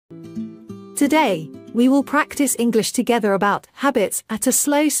Today, we will practice English together about habits at a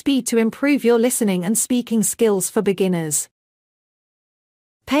slow speed to improve your listening and speaking skills for beginners.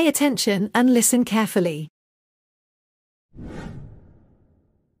 Pay attention and listen carefully.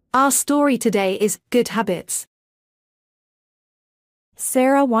 Our story today is Good Habits.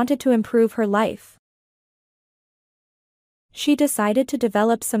 Sarah wanted to improve her life. She decided to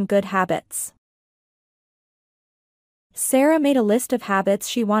develop some good habits. Sarah made a list of habits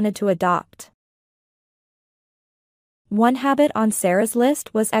she wanted to adopt. One habit on Sarah's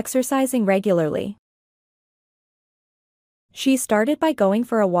list was exercising regularly. She started by going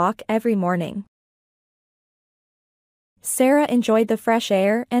for a walk every morning. Sarah enjoyed the fresh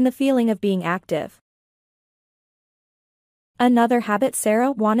air and the feeling of being active. Another habit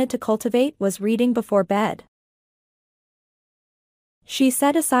Sarah wanted to cultivate was reading before bed. She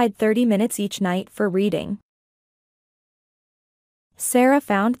set aside 30 minutes each night for reading. Sarah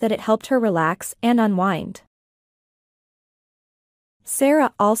found that it helped her relax and unwind.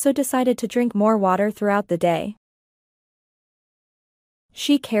 Sarah also decided to drink more water throughout the day.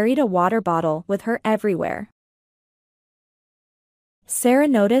 She carried a water bottle with her everywhere. Sarah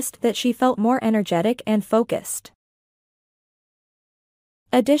noticed that she felt more energetic and focused.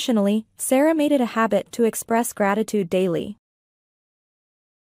 Additionally, Sarah made it a habit to express gratitude daily.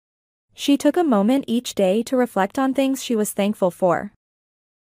 She took a moment each day to reflect on things she was thankful for.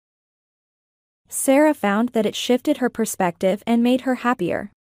 Sarah found that it shifted her perspective and made her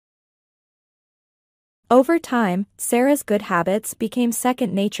happier. Over time, Sarah's good habits became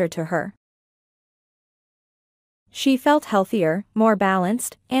second nature to her. She felt healthier, more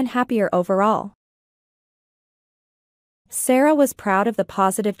balanced, and happier overall. Sarah was proud of the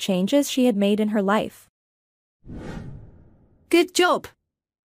positive changes she had made in her life. Good job!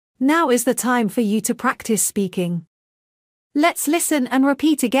 Now is the time for you to practice speaking. Let's listen and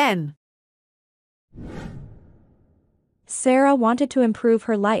repeat again. Sarah wanted to improve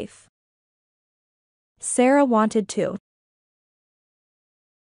her life. Sarah wanted to.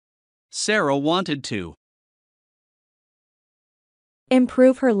 Sarah wanted to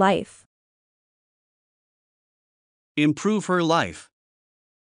Improve her life. improve her life.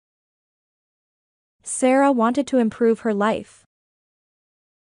 Sarah wanted to improve her life.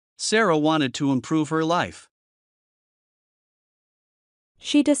 Sarah wanted to improve her life.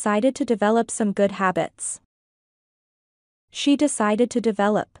 She decided to develop some good habits. She decided to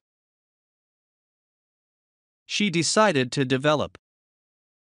develop. She decided to develop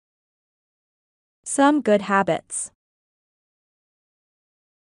Some good habits.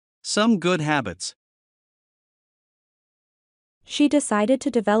 some good habits. She decided to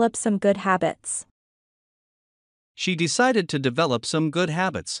develop some good habits. She decided to develop some good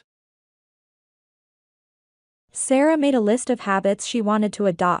habits. Sarah made a list of habits she wanted to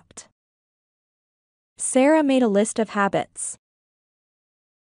adopt. Sarah made a list of habits.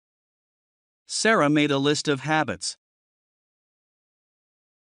 Sarah made a list of habits.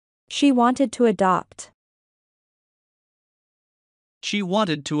 She wanted to adopt. She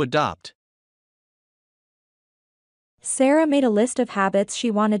wanted to adopt. Sarah made a list of habits she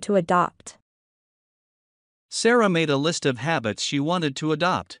wanted to adopt. Sarah made a list of habits she wanted to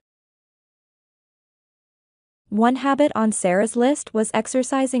adopt. One habit on Sarah's list was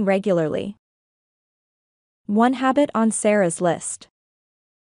exercising regularly. One habit on Sarah's list.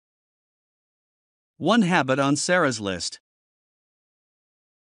 One habit on Sarah's list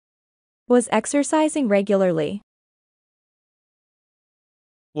Was exercising regularly.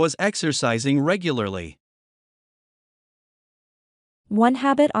 was exercising regularly. One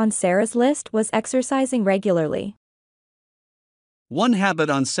habit on Sarah's list was exercising regularly. One habit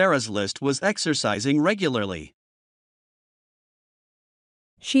on Sarah's list was exercising regularly.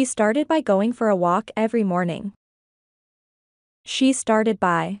 She started by going for a walk every morning. She started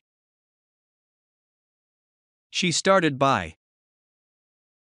by. She started by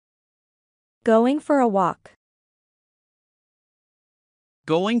Going for a walk.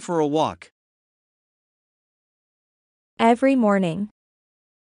 going for a walk Every morning.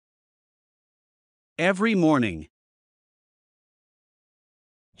 every morning.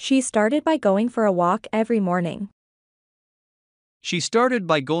 She started by going for a walk every morning. She started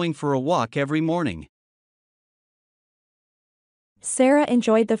by going for a walk every morning. Sarah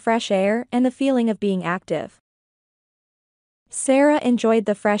enjoyed the fresh air and the feeling of being active. Sarah enjoyed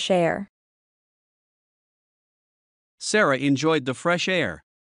the fresh air. Sarah enjoyed the fresh air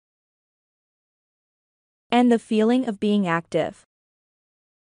And the feeling of being active.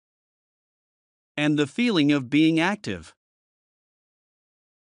 and the feeling of being active.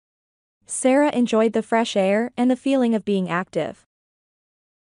 Sarah enjoyed the fresh air and the feeling of being active.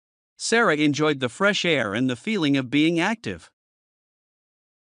 Sarah enjoyed the fresh air and the feeling of being active.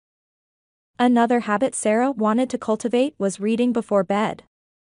 Another habit Sarah wanted to cultivate was reading before bed.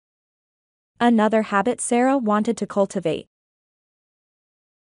 Another habit Sarah wanted to cultivate.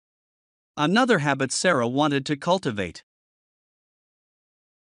 Another habit Sarah wanted to cultivate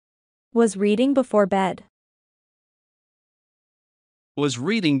Was reading before bed. was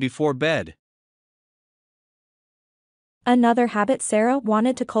reading before bed. Another habit Sarah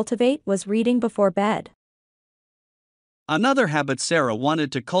wanted to cultivate was reading before bed. Another habit Sarah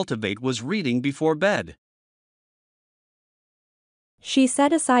wanted to cultivate was reading before bed. She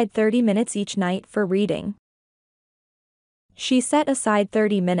set aside 30 minutes each night for reading. She set aside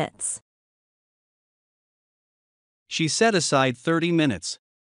 30 minutes. She set aside 30 minutes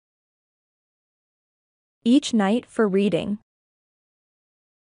Each night for reading.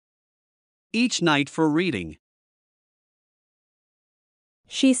 each night for reading.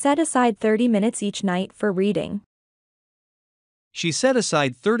 She set aside 30 minutes each night for reading. She set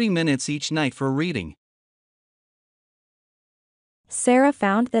aside 30 minutes each night for reading. Sarah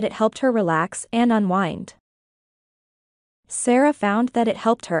found that it helped her relax and unwind. Sarah found that it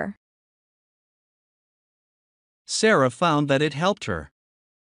helped her. Sarah found that it helped her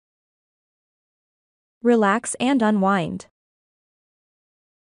Relax and unwind.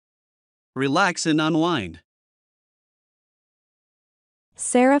 relax and unwind.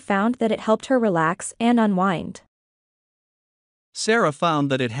 Sarah found that it helped her relax and unwind. Sarah found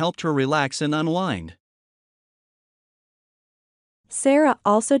that it helped her relax and unwind. Sarah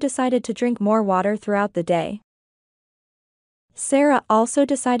also decided to drink more water throughout the day. Sarah also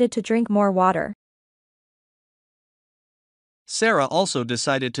decided to drink more water. Sarah also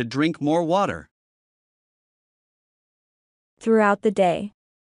decided to drink more water Throughout the day.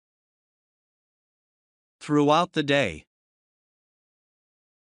 throughout the day.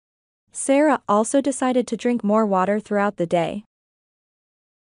 Sarah also decided to drink more water throughout the day.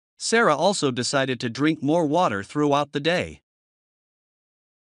 Sarah also decided to drink more water throughout the day.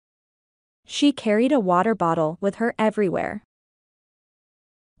 She carried a water bottle with her everywhere.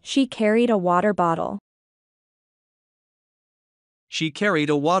 She carried a water bottle. She carried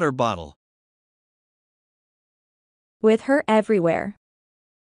a water bottle With her everywhere.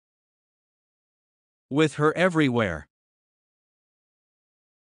 with her everywhere.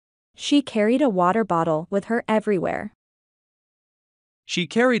 She carried a water bottle with her everywhere. She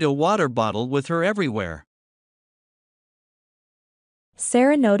carried a water bottle with her everywhere.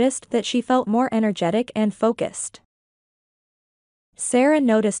 Sarah noticed that she felt more energetic and focused. Sarah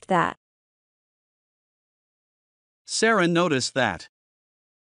noticed that. Sarah noticed that.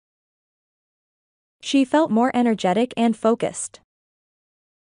 She felt more energetic and focused.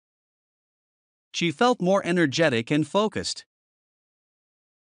 She felt more energetic and focused.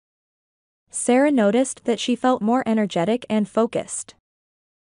 Sarah noticed that she felt more energetic and focused.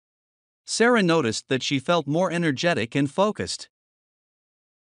 Sarah noticed that she felt more energetic and focused.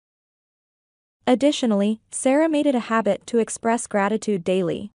 Additionally, Sarah made it a habit to express gratitude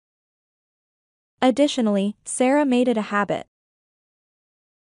daily. Additionally, Sarah made it a habit.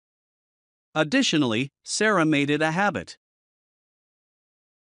 Additionally, Sarah made it a habit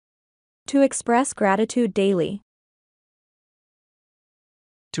To express gratitude daily.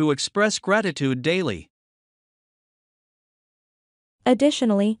 to express gratitude daily.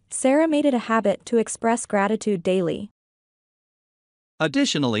 Additionally, Sarah made it a habit to express gratitude daily.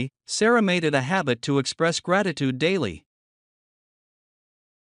 Additionally, Sarah made it a habit to express gratitude daily.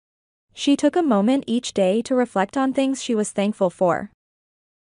 She took a moment each day to reflect on things she was thankful for.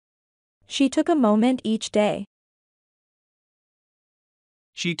 She took a moment each day.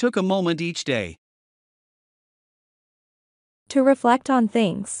 She took a moment each day To reflect on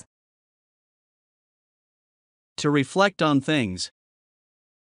things. to reflect on things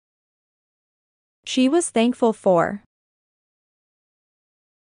She was thankful for.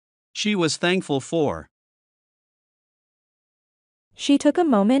 she was thankful for. She took a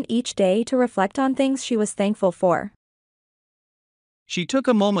moment each day to reflect on things she was thankful for. She took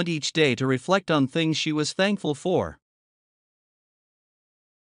a moment each day to reflect on things she was thankful for.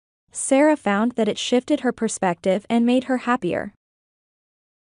 Sarah found that it shifted her perspective and made her happier.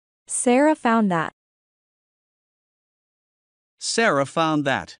 Sarah found that. Sarah found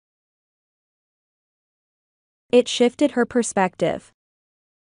that. It shifted her perspective.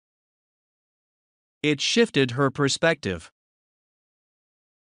 It shifted her perspective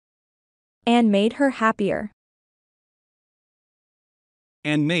And made her happier.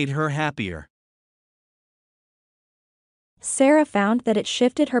 and made her happier. Sarah found that it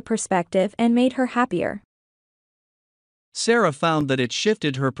shifted her perspective and made her happier. Sarah found that it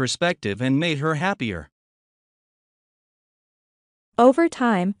shifted her perspective and made her happier. Over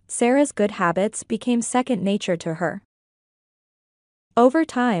time, Sarah's good habits became second nature to her. Over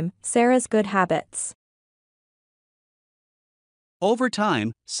time, Sarah's good habits Over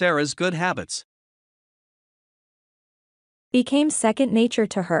time, Sarah's good habits became second nature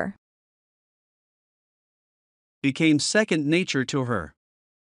to her. became second nature to her.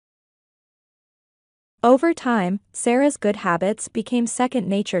 Over time, Sarah's good habits became second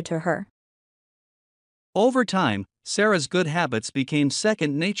nature to her. Over time, Sarah's good habits became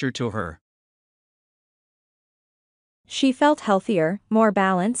second nature to her. She felt healthier, more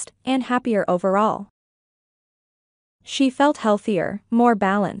balanced, and happier overall. She felt healthier, more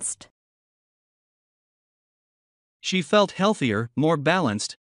balanced, She felt healthier, more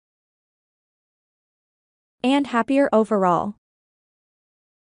balanced, and happier overall.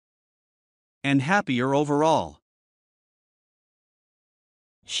 and happier overall.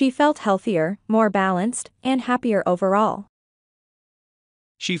 She felt healthier, more balanced, and happier overall.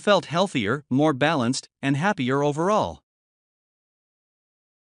 She felt healthier, more balanced, and happier overall.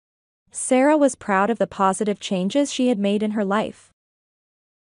 Sarah was proud of the positive changes she had made in her life.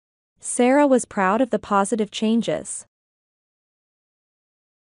 Sarah was proud of the positive changes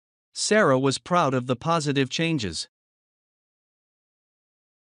Sarah was proud of the positive changes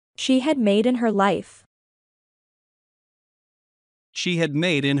she had made in her life. she had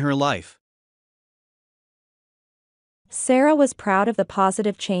made in her life. Sarah was proud of the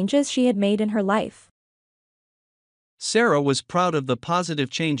positive changes she had made in her life. Sarah was proud of the positive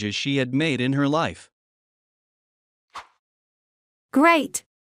changes she had made in her life. Great!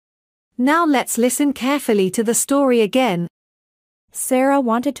 Now let's listen carefully to the story again. Sarah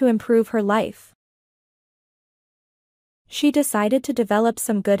wanted to improve her life. She decided to develop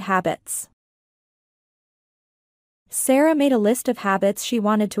some good habits. Sarah made a list of habits she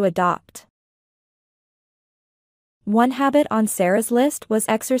wanted to adopt. One habit on Sarah's list was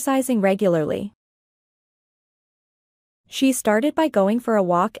exercising regularly. She started by going for a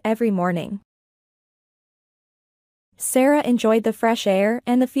walk every morning. Sarah enjoyed the fresh air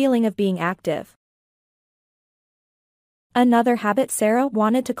and the feeling of being active. Another habit Sarah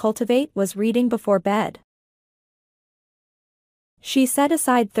wanted to cultivate was reading before bed. She set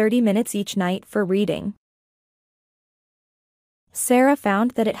aside 30 minutes each night for reading. Sarah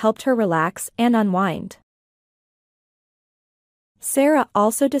found that it helped her relax and unwind. Sarah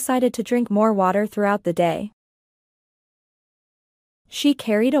also decided to drink more water throughout the day. She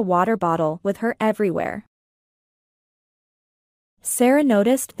carried a water bottle with her everywhere. Sarah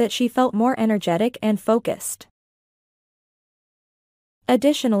noticed that she felt more energetic and focused.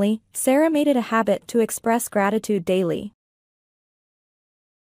 Additionally, Sarah made it a habit to express gratitude daily.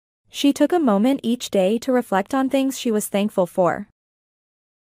 She took a moment each day to reflect on things she was thankful for.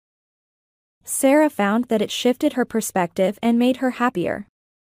 Sarah found that it shifted her perspective and made her happier.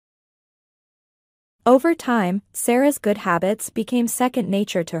 Over time, Sarah's good habits became second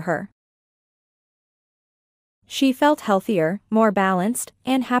nature to her. She felt healthier, more balanced,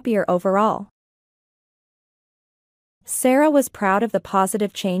 and happier overall. Sarah was proud of the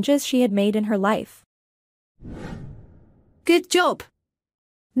positive changes she had made in her life. Good job!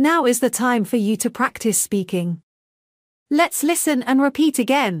 Now is the time for you to practice speaking. Let's listen and repeat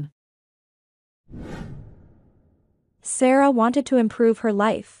again. Sarah wanted to improve her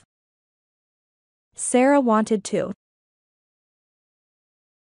life. Sarah wanted to.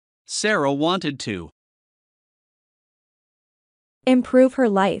 Sarah wanted to Improve her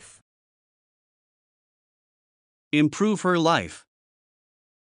life. improve her life.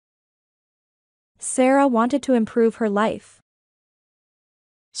 Sarah wanted to improve her life.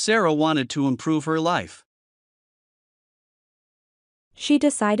 Sarah wanted to improve her life. She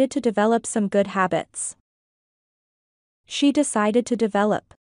decided to develop some good habits. She decided to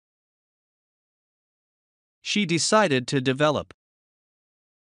develop. She decided to develop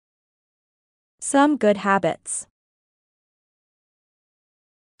Some good habits.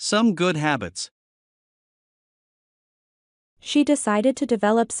 some good habits. She decided to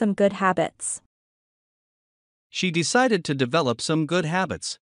develop some good habits. She decided to develop some good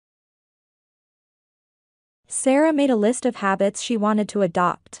habits. Sarah made a list of habits she wanted to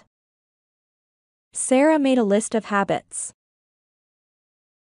adopt. Sarah made a list of habits.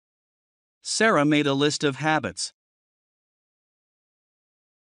 Sarah made a list of habits.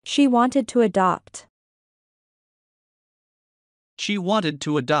 She wanted to adopt. She wanted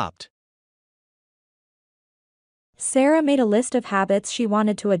to adopt. Sarah made a list of habits she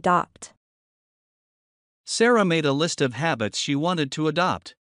wanted to adopt. Sarah made a list of habits she wanted to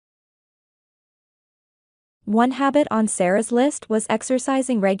adopt. One habit on Sarah's list was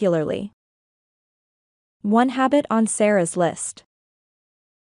exercising regularly. One habit on Sarah's list.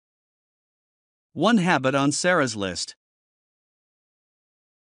 One habit on Sarah's list.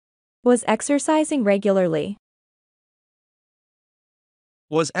 Was exercising regularly.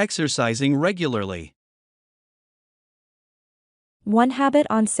 Was exercising regularly. One habit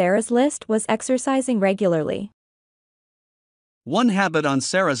on Sarah's list was exercising regularly. One habit on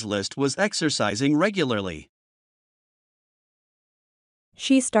Sarah's list was exercising regularly.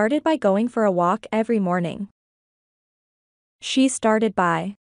 She started by going for a walk every morning. She started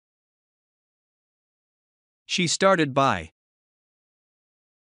by. She started by.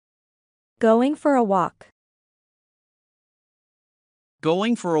 Going for a walk.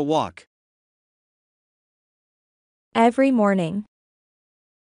 Going for a walk. Every morning.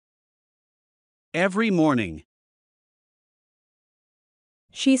 Every morning.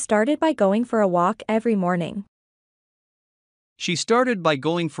 She started by going for a walk every morning. She started by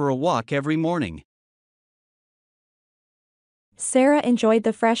going for a walk every morning. Sarah enjoyed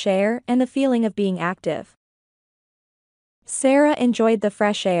the fresh air and the feeling of being active. Sarah enjoyed the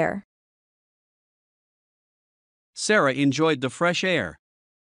fresh air. Sarah enjoyed the fresh air.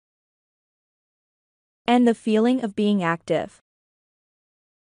 And the feeling of being active.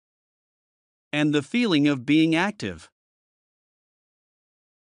 And the feeling of being active.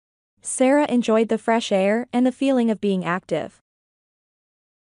 Sarah enjoyed the fresh air and the feeling of being active.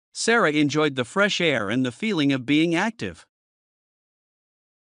 Sarah enjoyed the fresh air and the feeling of being active.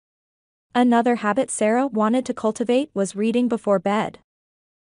 Another habit Sarah wanted to cultivate was reading before bed.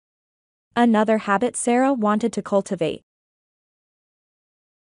 Another habit Sarah wanted to cultivate.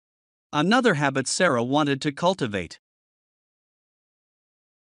 Another habit Sarah wanted to cultivate.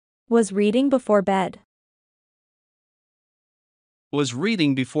 Was reading before bed. Was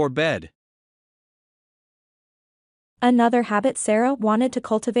reading before bed. Another habit Sarah wanted to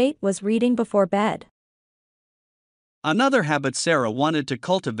cultivate was reading before bed. Another habit Sarah wanted to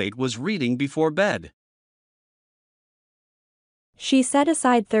cultivate was reading before bed. She set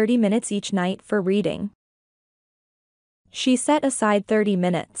aside 30 minutes each night for reading. She set aside 30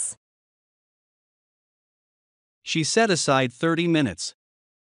 minutes. She set aside 30 minutes.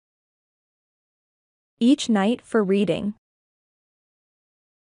 Each night for reading.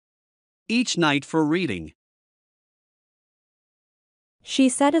 Each night for reading. She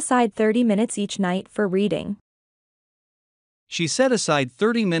set aside 30 minutes each night for reading. She set aside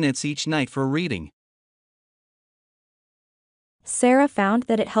 30 minutes each night for reading. Sarah found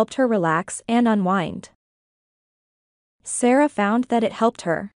that it helped her relax and unwind. Sarah found that it helped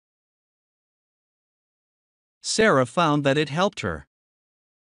her. Sarah found that it helped her.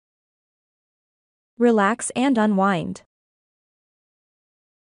 Relax and unwind.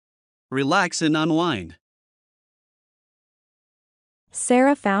 Relax and unwind.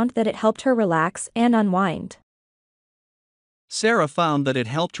 Sarah found that it helped her relax and unwind. Sarah found that it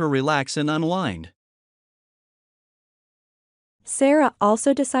helped her relax and unwind. Sarah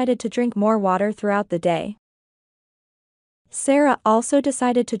also decided to drink more water throughout the day. Sarah also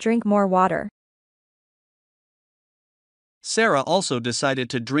decided to drink more water. Sarah also decided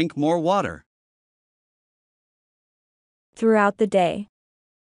to drink more water. Throughout the day.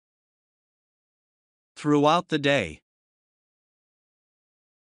 Throughout the day.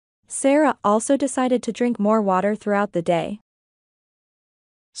 Sarah also decided to drink more water throughout the day.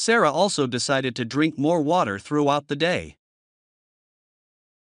 Sarah also decided to drink more water throughout the day.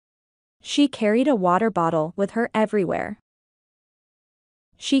 She carried a water bottle with her everywhere.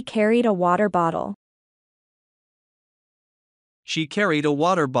 She carried a water bottle. She carried a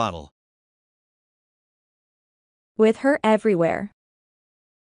water bottle. With her everywhere.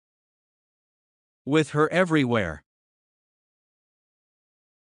 With her everywhere.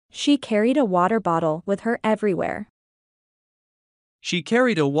 She carried a water bottle with her everywhere. She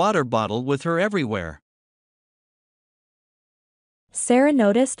carried a water bottle with her everywhere. Sarah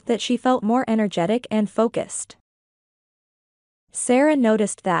noticed that she felt more energetic and focused. Sarah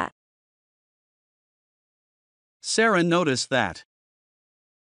noticed that. Sarah noticed that.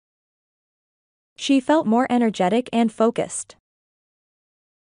 She felt more energetic and focused.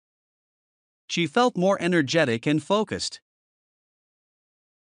 She felt more energetic and focused.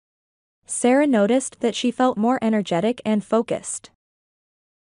 Sarah noticed that she felt more energetic and focused.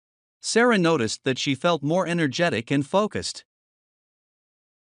 Sarah noticed that she felt more energetic and focused.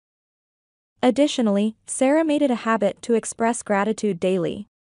 Additionally, Sarah made it a habit to express gratitude daily.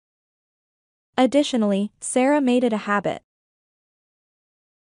 Additionally, Sarah made it a habit.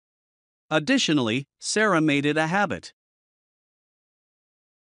 Additionally, Sarah made it a habit.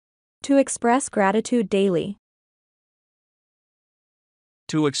 To express gratitude daily.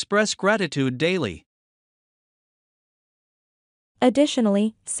 To express gratitude daily.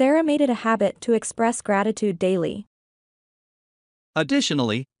 Additionally, Sarah made it a habit to express gratitude daily.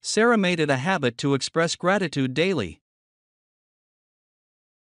 Additionally, Sarah made it a habit to express gratitude daily.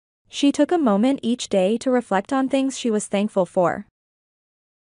 She took a moment each day to reflect on things she was thankful for.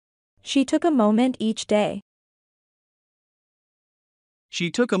 She took a moment each day. She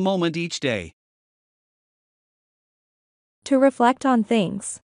took a moment each day. To reflect on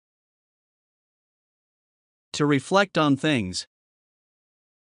things. To reflect on things.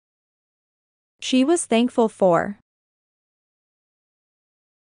 She was thankful for.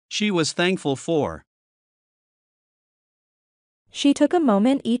 She was thankful for. She took a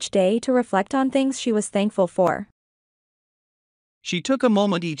moment each day to reflect on things she was thankful for. She took a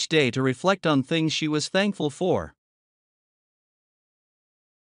moment each day to reflect on things she was thankful for.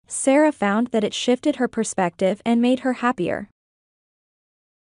 Sarah found that it shifted her perspective and made her happier.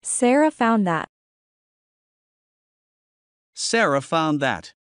 Sarah found that. Sarah found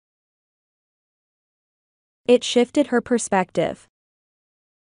that. It shifted her perspective.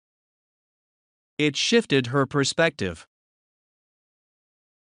 It shifted her perspective.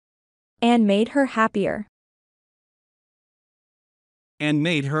 And made her happier. And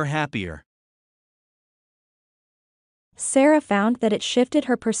made her happier. Sarah found that it shifted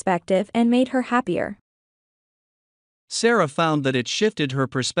her perspective and made her happier. Sarah found that it shifted her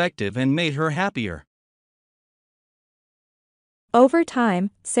perspective and made her happier. Over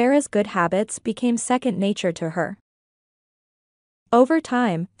time, Sarah's good habits became second nature to her. Over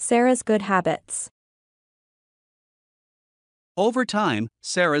time, Sarah's good habits. Over time,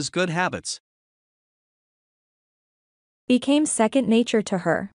 Sarah's good habits became second nature to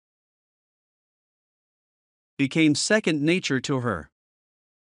her. Became second nature to her.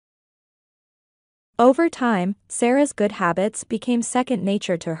 Over time, Sarah's good habits became second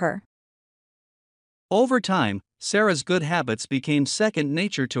nature to her. Over time, Sarah's good habits became second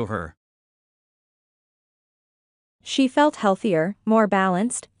nature to her. She felt healthier, more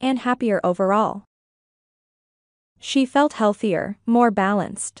balanced, and happier overall. She felt healthier, more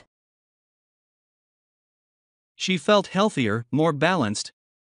balanced. She felt healthier, more balanced,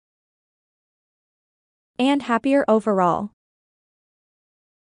 and happier overall.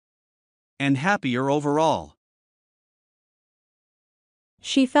 And happier overall.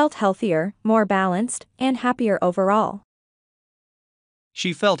 She felt healthier, more balanced, and happier overall.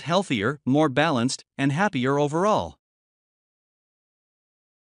 She felt healthier, more balanced, and happier overall.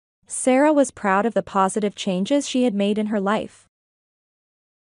 Sarah was proud of the positive changes she had made in her life.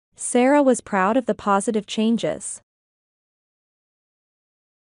 Sarah was proud of the positive changes.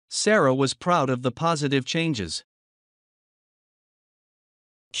 Sarah was proud of the positive changes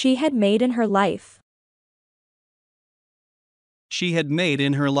she had made in her life. She had made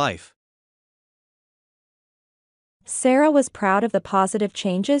in her life. Sarah was proud of the positive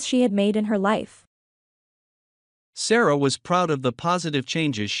changes she had made in her life. Sarah was proud of the positive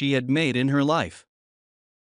changes she had made in her life.